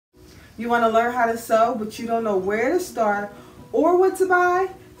You want to learn how to sew, but you don't know where to start or what to buy?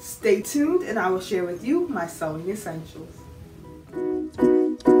 Stay tuned and I will share with you my sewing essentials.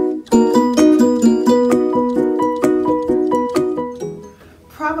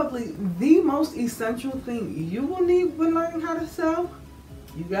 Probably the most essential thing you will need when learning how to sew,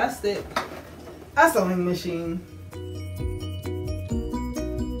 you guessed it, a sewing machine.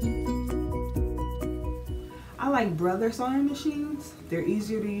 I like Brother sewing machines. They're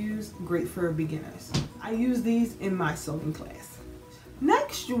easier to use, great for beginners. I use these in my sewing class.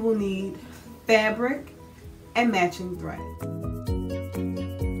 Next, you will need fabric and matching thread.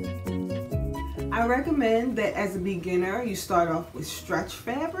 I recommend that as a beginner, you start off with stretch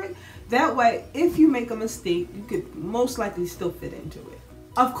fabric. That way, if you make a mistake, you could most likely still fit into it.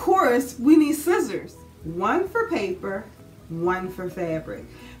 Of course, we need scissors. One for paper, one for fabric.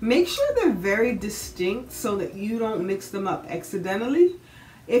 Make sure they're very distinct so that you don't mix them up accidentally.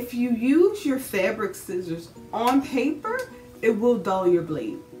 If you use your fabric scissors on paper, it will dull your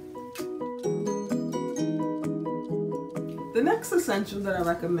blade. The next essential that I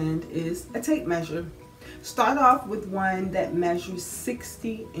recommend is a tape measure. Start off with one that measures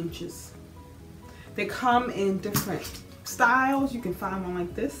 60 inches. They come in different styles. You can find one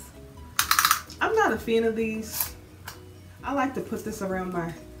like this. I'm not a fan of these. I like to put this around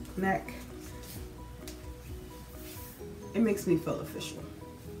my neck. It makes me feel official.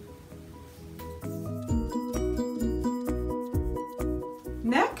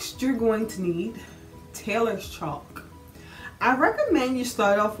 Next, you're going to need tailor's chalk. I recommend you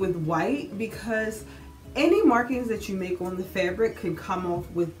start off with white because any markings that you make on the fabric can come off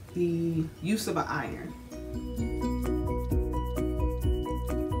with the use of an iron.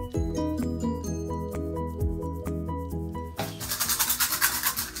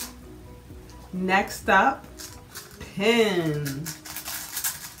 Next up, pins.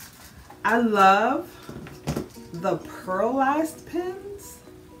 I love the pearlized pins.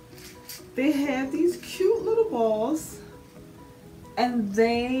 They have these cute little balls and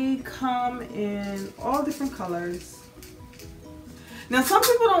they come in all different colors. Now some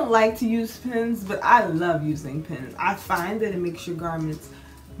people don't like to use pins, but I love using pins. I find that it makes your garments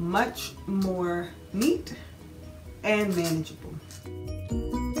much more neat and manageable.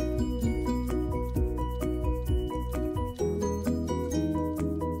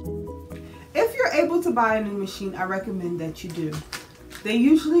 If you're able to buy a new machine, I recommend that you do. They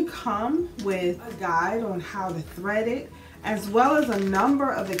usually come with a guide on how to thread it, as well as a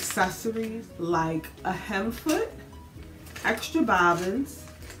number of accessories like a hem foot, extra bobbins,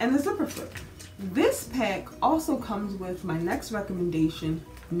 and a zipper foot. This pack also comes with my next recommendation,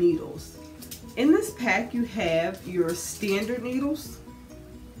 needles. In this pack you have your standard needles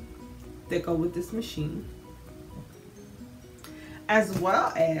that go with this machine, as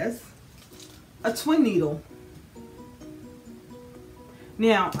well as a twin needle.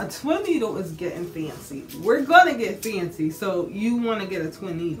 Now, a twin needle is getting fancy. We're gonna get fancy, so you wanna get a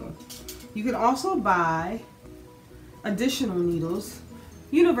twin needle. You can also buy additional needles.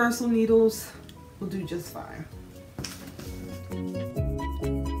 Universal needles will do just fine.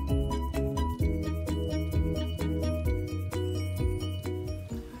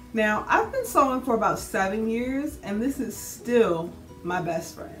 Now, I've been sewing for about 7 years, and this is still my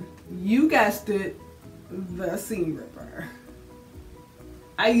best friend. You guessed it, the seam ripper.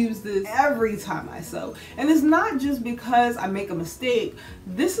 I use this every time I sew, and it's not just because I make a mistake.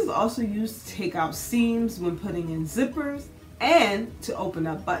 This is also used to take out seams when putting in zippers and to open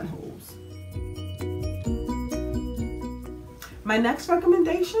up buttonholes. My next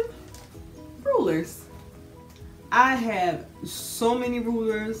recommendation, rulers. I have so many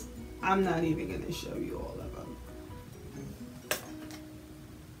rulers, I'm not even going to show you all of them.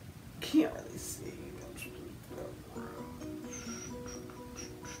 Can't really see.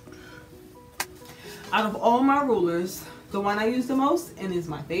 Out of all my rulers, the one I use the most and is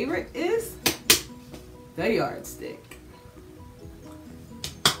my favorite is the yardstick.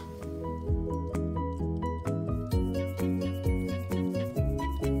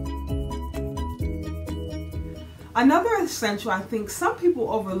 Another essential I think some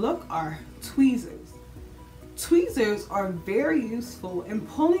people overlook are tweezers. Tweezers are very useful in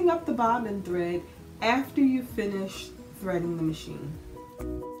pulling up the bobbin thread after you finish threading the machine.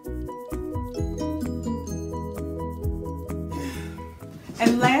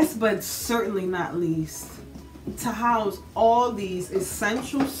 And last but certainly not least, to house all these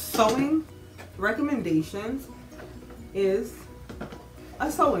essential sewing recommendations is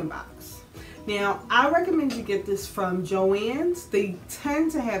a sewing box. Now, I recommend you get this from Joann's. They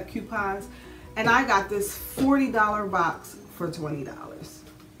tend to have coupons, and I got this $40 box for $20.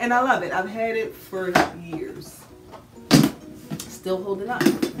 And I love it. I've had it for years. Still holding up.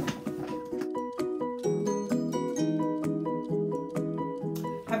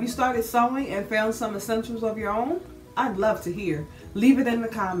 Have you started sewing and found some essentials of your own? I'd love to hear. Leave it in the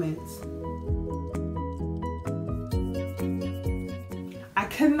comments. I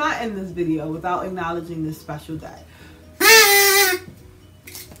cannot end this video without acknowledging this special day.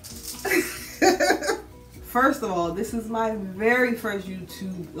 First of all, this is my very first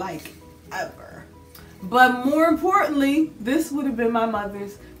YouTube ever. But more importantly, this would have been my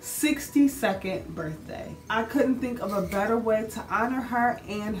mother's 62nd birthday. I couldn't think of a better way to honor her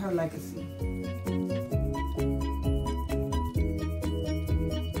and her legacy.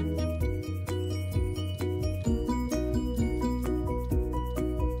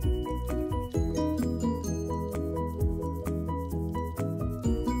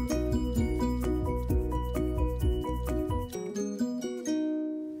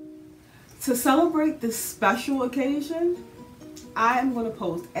 To celebrate this special occasion, I am going to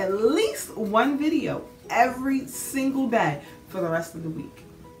post at least one video every single day for the rest of the week.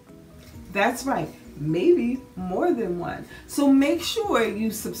 That's right, maybe more than one. So make sure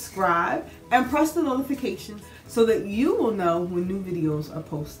you subscribe and press the notifications so that you will know when new videos are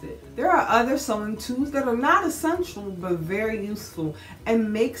posted. There are other sewing tools that are not essential but very useful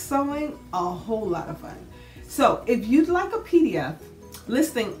and make sewing a whole lot of fun. So if you'd like a PDF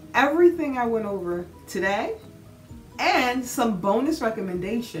listing everything I went over today and some bonus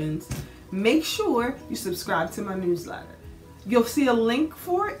recommendations, make sure you subscribe to my newsletter. You'll see a link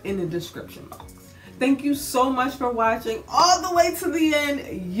for it in the description box. Thank you so much for watching all the way to the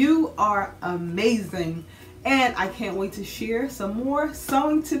end. You are amazing. And I can't wait to share some more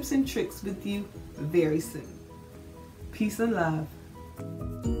sewing tips and tricks with you very soon. Peace and love.